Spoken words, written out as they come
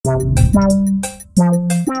What's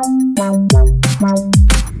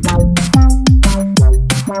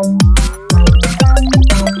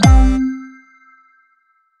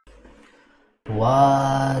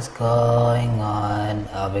going on,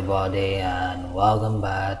 everybody, and welcome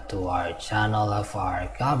back to our channel of our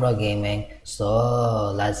Cabberar Gaming.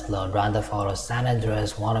 So let's play Grand Theft Auto San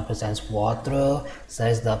Andreas 100% walkthrough.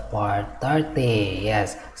 Says the part 30.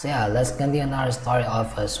 Yes, so yeah, let's continue our story of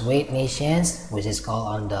sweet missions, which is called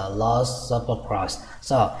on the Lost Sepulcros.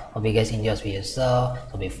 So hope you guys enjoy this video. So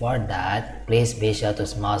before that, please be sure to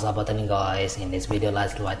smash the button, guys. In this video,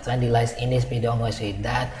 let's do 20 likes in this video. I'm going to say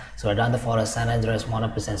that. So we're done the Auto San Andreas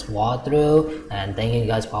 100% walkthrough, and thank you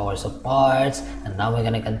guys for our supports. And now we're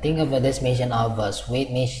gonna continue with this mission of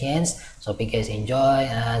sweet missions. So if you guys enjoy,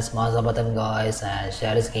 and smash the button, guys, and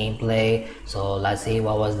share this gameplay. So let's see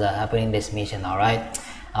what was happening this mission. Alright,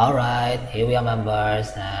 here we are,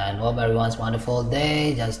 members, and hope everyone's wonderful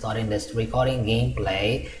day. Just starting this recording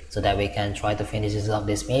gameplay so that we can try to finish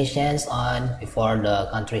this missions on before the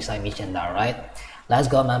countryside mission. Alright, let's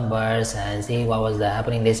go, members, and see what was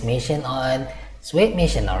happening this mission on sweet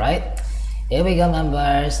mission. Alright, here we go,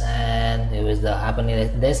 members, and it was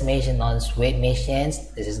happening this mission on sweet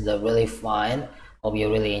missions. This is really fun. Hope you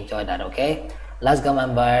really enjoyed that. Okay, let's go,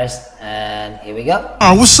 members, and here we go.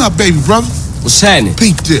 What's up, baby brother? What's happening?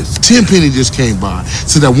 Peep this. Tenpenny just came by.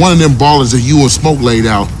 Said that one of them ballers that you and Smoke laid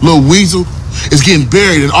out, Lil Weasel, is getting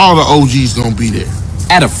buried and all the OGs gonna be there.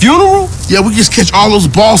 At a funeral? Yeah, we just catch all those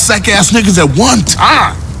ball sack ass niggas at one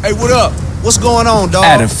time. Hey, what up? What's going on, dog?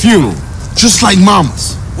 At a funeral. Just like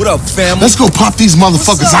mamas. What up, family? Let's go pop these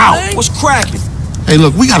motherfuckers out. Man? What's cracking? Hey,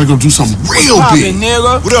 look, we gotta go do something real big.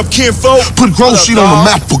 Nigga? What up, kinfolk? Put Grove Street on the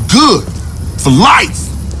map for good. For life.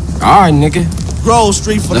 Alright, nigga. Grove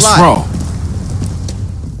Street for Let's life. roll.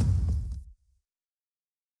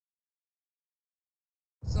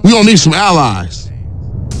 We gonna need some allies.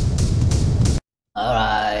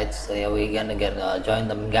 Alright, so yeah, we're gonna join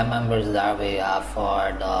the gang members that we have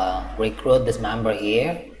for the recruit this member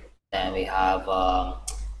here. Then we have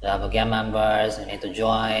gang members. We need to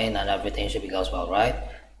join, and everything should be goes well, right?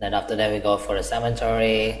 Then after that, we go for the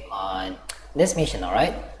cemetery on this mission.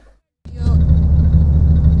 Alright.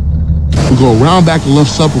 We go around back to left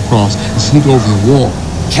Sepulcros and sneak over the wall.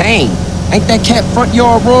 Kane, ain't that cat front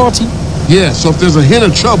yard royalty? Yeah, so if there's a hint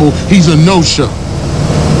of trouble, he's a no-show.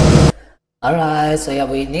 Alright, so yeah,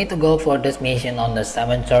 we need to go for this mission on the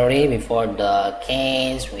cemetery before the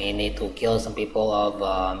Canes. We need to kill some people of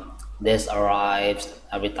this arrives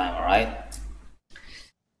every time.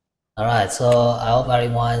 Alright, so I hope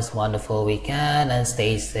everyone's wonderful weekend and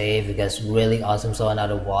stay safe, because really awesome. So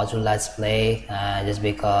another walkthrough let's play, just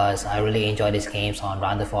because I really enjoy these games on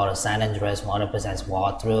Grand Theft Auto San Andreas 100%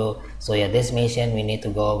 walkthrough. So yeah, this mission we need to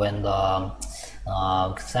go in the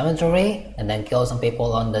cemetery and then kill some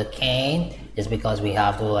people on the Kane, just because we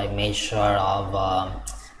have to like make sure of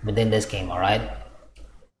within this game.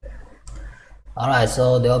 Alright,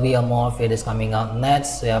 so there'll be a more videos coming up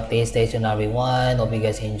next. So yeah, please stay tuned, everyone. Hope you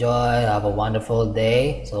guys enjoy. Have a wonderful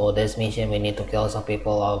day. So this mission we need to kill some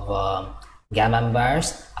people of gang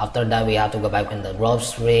members. After that, we have to go back in the Grove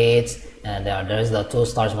Streets, and there's the 2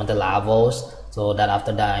 stars wanted levels. So that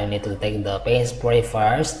after that, I need to take the paint spray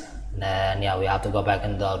first. Then yeah, we have to go back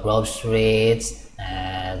in the Grove Streets,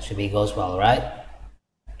 and should be goes well, right?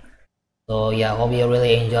 So yeah, hope you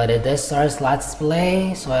really enjoyed this first let's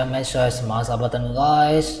play. So I make sure smash the button,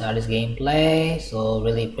 guys, share this gameplay. So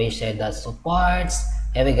really appreciate that support.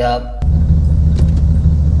 Here we go.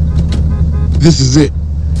 This is it.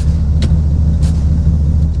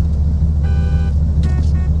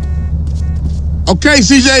 Okay,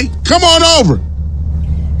 CJ, come on over.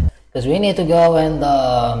 Because we need to go in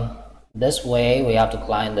this way. We have to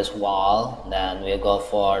climb this wall. Then we'll go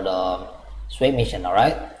for the sweep mission.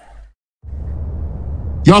 Alright.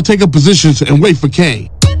 Y'all take up positions and wait for Kane.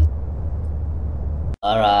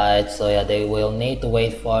 Alright, so yeah, they will need to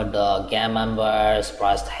wait for the gang members,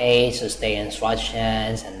 press H to stay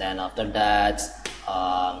instructions, and then after that,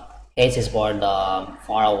 H is for the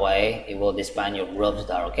far away. It will disband your groups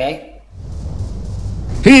there, okay?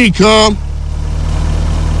 Here he come.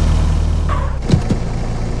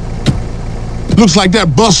 Looks like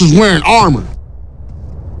that bus is wearing armor.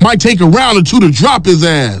 Might take a round or two to drop his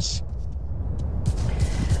ass.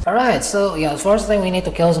 Alright, so yeah, first thing we need to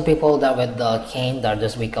kill some people that with the Kane there,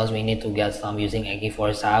 just because we need to get some using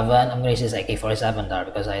AK-47. I'm gonna use AK-47 there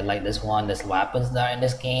because I like this one, this weapons there in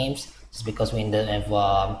this games. Just because we ended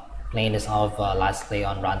up playing this off lastly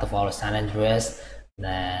on Grand Theft Auto San Andreas.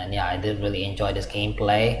 Then yeah, I did really enjoy this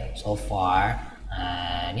gameplay so far.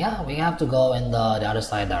 And yeah, we have to go in the other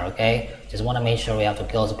side there, okay? just want to make sure we have to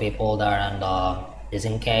kill the people there, and just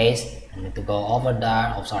in case I need to go over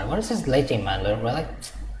there. Oh sorry, what is this glitching, man? Really?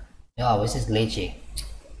 Yeah, this is glitchy.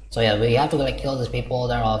 So yeah, we have to like kill these people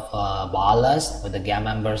there of ballas with the gang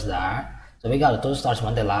members there. So we got a 2 stars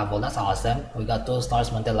multi-level. That's awesome. We got 2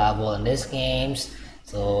 stars multi-level in these games.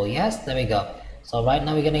 So yes, there we go. So right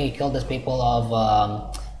now we're gonna kill these people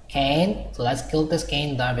of Kane. So let's kill this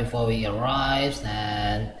Kane there before we arrive.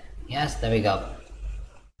 And yes, there we go.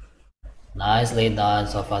 Nicely done.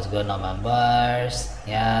 So far, good. No members.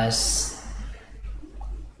 Yes.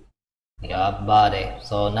 Yeah, buddy.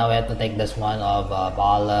 So now we have to take this one of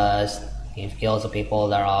ballas. He kills the people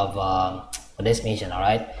that are of for this mission. All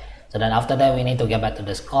right. So then after that, we need to get back to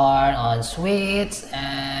this car on Sweets.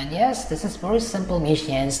 And yes, this is very simple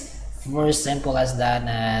missions. Very simple as that.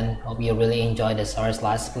 And hope you really enjoyed this first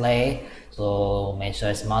last play. So make sure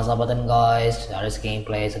to smash the button, guys, share this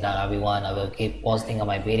gameplay so that everyone, I will keep posting on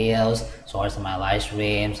my videos, source on my live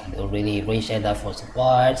streams. I do really appreciate that for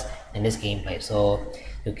support in this gameplay. So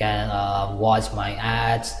you can watch my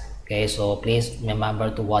ads. Okay, so please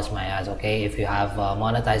remember to watch my ads. Okay, if you have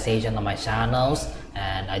monetization on my channels,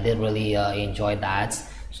 and I did really enjoy that.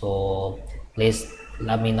 So please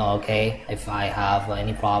let me know. Okay, if I have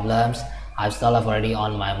any problems, I still have already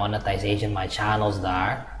on my monetization my channels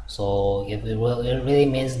there. So it really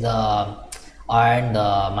means the earn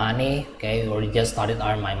the money. Okay, we already just started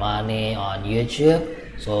earn my money on YouTube.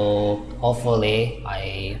 So hopefully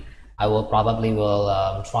I will probably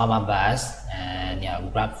try my best and yeah,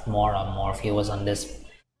 grab more and more viewers on this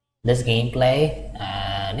gameplay.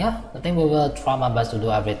 And yeah, I think we will try my best to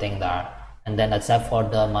do everything there. And then except for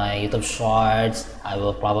my YouTube shorts, I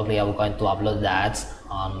will going to upload that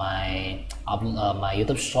on my my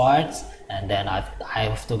YouTube shorts. And then I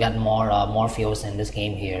have to get more views in this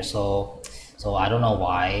game here. So I don't know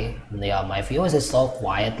why. Yeah, my viewers is so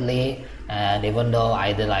quietly, and even though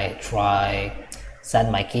I did like try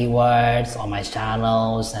set my keywords on my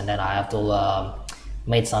channels, and then I have to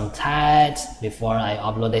make some tags before I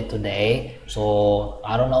upload it today. So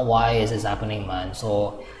I don't know why is this happening, man.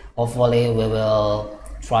 So hopefully we will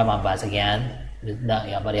try my best again.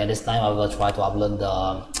 Yeah, but yeah, this time I will try to upload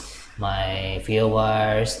my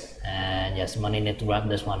viewers. And yes, money need to wrap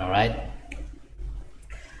this one. All right.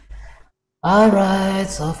 Alright,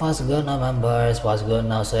 so far so good. No members, was good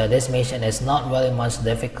now. So yeah, this mission is not really much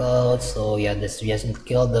difficult. So yeah, this just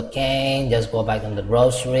kill the Kane, just go back on the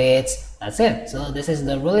groceries. That's it. So this is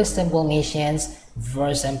the really simple missions.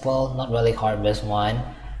 Very simple, not really hard this one.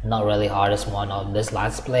 Not really hardest one of this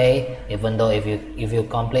last play. Even though if you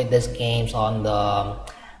complete these games on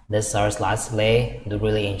this first last play, you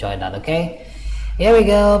really enjoy that. Okay, here we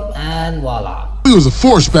go, and voila. It was a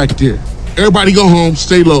force back there. Everybody go home,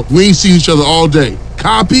 stay low. We ain't seen each other all day.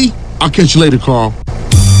 Copy? I'll catch you later, Carl.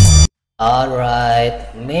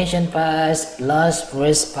 Alright, mission pass plus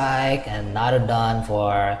free spike and another done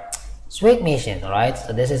for sweet mission. Alright,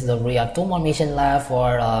 so this is we have 2 more missions left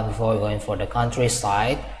for before going for the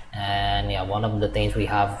countryside. And yeah, one of the things we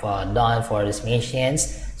have done for these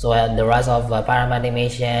missions. So the rest of paramedic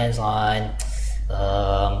missions on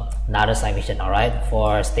another side mission. Alright,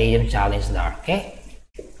 for stadium challenge there. Okay.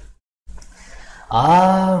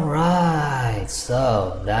 Alright,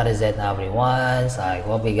 so that is it now, everyone. So I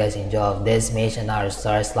hope you guys enjoyed this mission. Our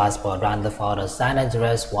stars last for Grand Theft Auto San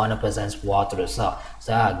Andreas 100% walkthrough. So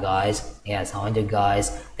yeah, guys, yes, I want you guys,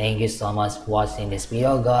 thank you so much for watching this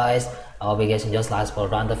video, guys. I hope you guys enjoyed last for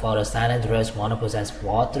Grand Theft Auto San Andreas 100%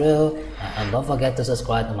 walkthrough. And don't forget to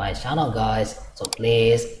subscribe to my channel, guys. So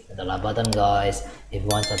please hit the like button, guys. If you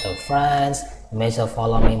want to tell friends, make sure to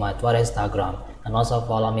follow me my Twitter, Instagram, and also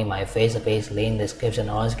follow me my Facebook page, link description,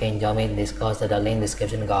 or else you can join me in Discord to the link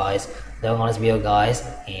description, guys. Don't want this video, guys.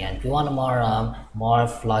 And if you want more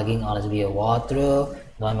vlogging on this video walkthrough,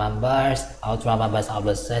 join members. I'll try my best to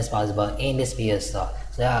upload as soon as possible in this video. So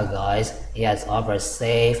yeah, guys, yes, over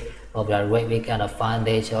safe. Hope you have a great weekend, a fun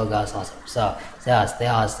day, chill, guys, awesome. So yeah, stay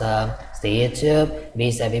awesome, stay YouTube,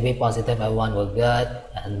 be safe, be positive, everyone will good,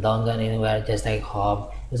 and don't go anywhere, just stay home.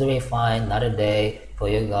 It's will be fine, another day for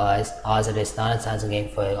you guys. Also, it's not a chance game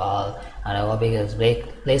for you all, and I hope you guys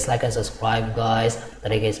please like and subscribe, guys.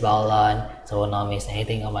 Click this bell on so you will not miss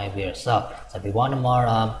anything on my videos. So if you want more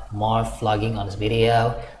vlogging on this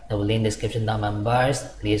video, the link description down, members.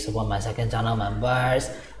 Please support my second channel, members.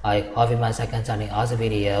 I have my second channel also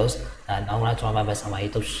videos, and I'm gonna try my best on my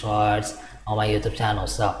YouTube shorts on my YouTube channel.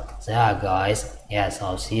 So yeah, guys, yes,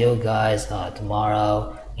 I'll see you guys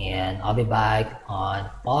tomorrow, and I'll be back on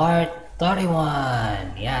part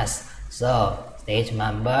 31. Yes, so stay tuned,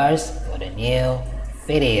 members, for the new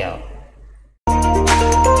video.